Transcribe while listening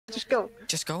Just go.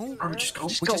 Just go? Bro, just go.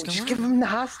 Just go. Just give him the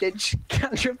hostage. Get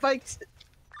on your bikes.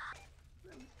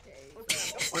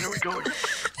 When are we going? Go,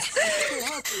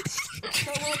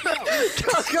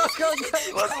 go, go, go.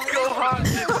 Let's go,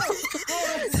 hostage.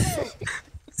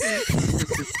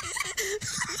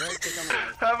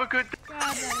 Have a good day.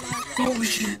 Holy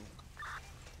shit.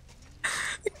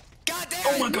 God damn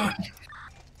Oh my god.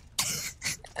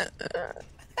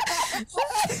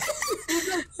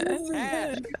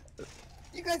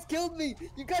 You guys killed me!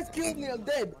 You guys killed me! I'm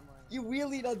dead! You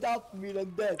wheelied on top of me and I'm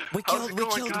dead! We How's it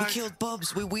going, we guys? killed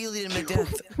Bubs. We wheelied him to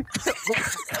death.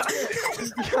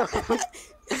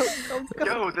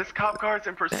 Yo, this cop car's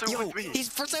in pursuit Yo, with me. he's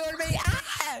pursuing me.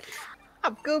 Ah!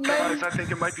 I'm good, man. Guys, I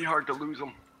think it might be hard to lose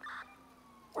him.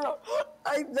 Bro,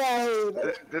 I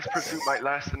died! This pursuit might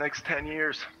last the next 10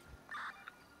 years.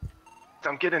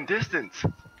 I'm getting distance.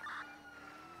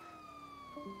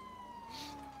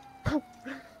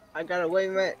 I got away,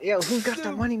 man. Yo, who got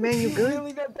the money, man? You good?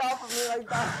 Wheelied on top of me like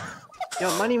that!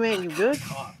 Yo, money, man, you good?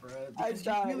 Caught, bro. I Because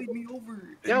died. you wheelied me over.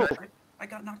 Yo. I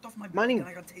got knocked off my bike Money. and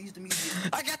I got tased immediately.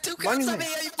 I got two Money cops on man. me.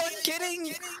 Are you fucking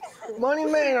kidding? Money,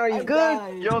 man, are you I good?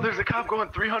 died. Yo, there's a cop going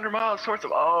 300 miles towards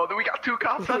him. Oh, then we got two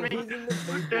cops on me.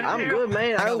 I'm good,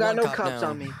 man. I don't got one no cop cops now.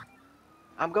 on me.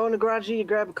 I'm going to Garage G to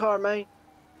grab a car, man.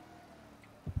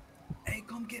 Hey,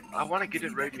 come get me. I want to Come get in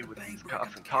me back radio at the with bank, these bro. I cops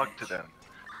got and the talk to cash. them,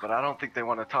 but I don't think they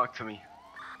want to talk to me.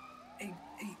 Hey,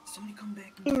 somebody come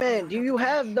back. and Hey, get man, me. do you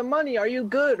have the money? Are you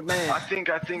good, man? I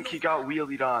think he got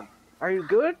wheelied on. Are you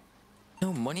good?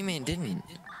 No, Money Man didn't.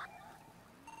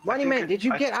 Money, I think man, did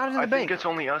you get out of the I bank? think it's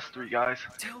only us three guys.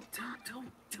 Tell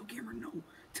Cameron no.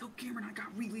 Tell Cameron I got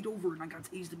wheelied over and I got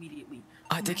tased immediately.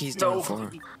 I think he's No. done for.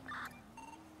 I'm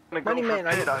gonna Money go man, for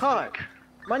are you pit, I caught? think.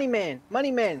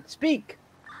 Money man, speak.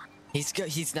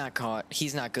 He's not caught.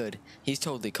 He's not good. He's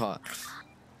totally caught.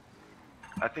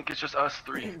 I think it's just us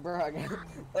three. Bro,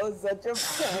 that was such a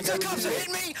The cops are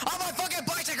hitting me on my fucking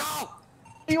bicycle!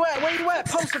 Where you at? Where you at?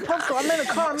 Postal. I'm in a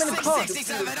car.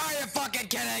 667, are you fucking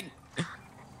kidding?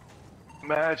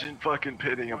 Imagine fucking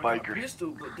pitting a I got biker.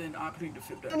 pistol, but then I plead the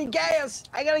fifth. I need gas.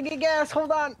 I gotta get gas.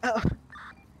 Hold on.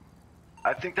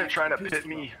 I think they're trying to pit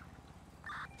me.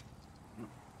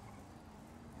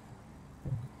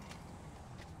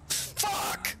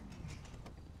 Fuck!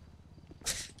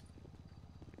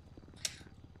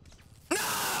 No!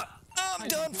 I'm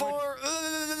done for.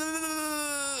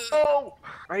 Oh!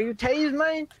 Are you tased,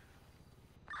 man?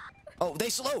 Oh, they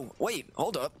slow. Wait,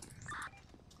 hold up.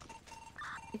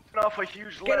 Off a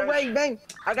huge Get ledge. away, man.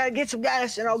 I gotta get some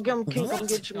gas and I'll give him kill. Come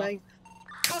get you, man.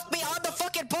 Cuff me on the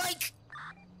fucking bike!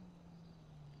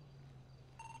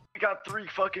 We got three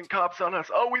fucking cops on us.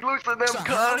 Oh, we loosened them, So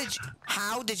cuz.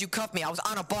 how did you cuff me? I was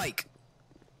on a bike.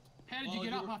 How did you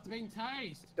get up after being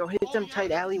tased? Go hit them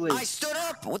tight alleyways. I stood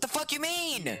up. What the fuck you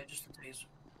mean? Yeah, just a taser.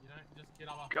 You don't just get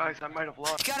up after Guys, I might have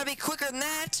lost. You gotta be quicker than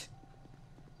that.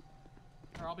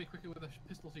 Or I'll be quicker with a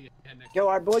pistol to your head next. Yo,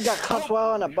 our boy got cuffed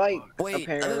while on a bike. Wait, let me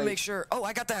apparently. make sure. Oh,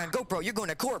 I got that on GoPro. You're going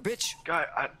to court, bitch. Guy,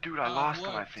 dude, I Oh, lost him,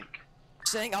 what? I think.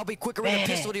 Saying I'll be quicker with a Man.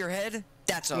 pistol to your head?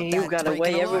 That's a And you got breaking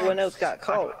away. the law. Everyone else got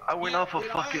caught. I went Yeah, off a but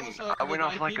I fucking. also I went have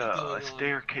off an like IP a going on.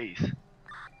 staircase.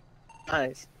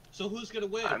 Nice. So who's gonna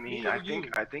win? I mean, Me or I you?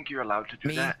 think you're allowed to do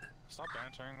Me? that. Stop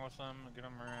bantering with them, get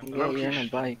them around. Yeah, you're on a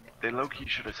bike. They low-key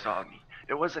should have saw me.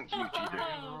 It wasn't huge either. You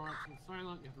have the right to be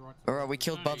silent, you have the right to Alright, we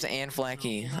killed say. Bubs and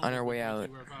Flacky on our way out.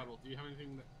 You were available. Do you have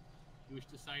anything that you wish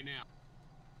to say now?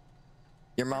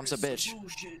 Your mom's a This bitch. is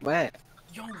bullshit. What?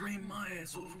 Y'all ran my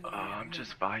ass over. I'm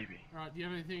just vibing. Alright, do you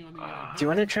have anything on the Do you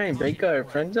want to try and break our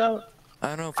friends out? I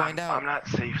don't know, find out. I'm not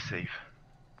safe. Alright.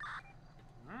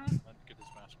 Let's get this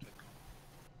mask checked.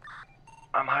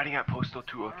 I'm hiding at Postal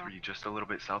 203, just a little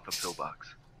bit south of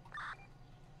Pillbox.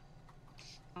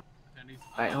 And he's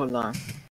Alright, hold on.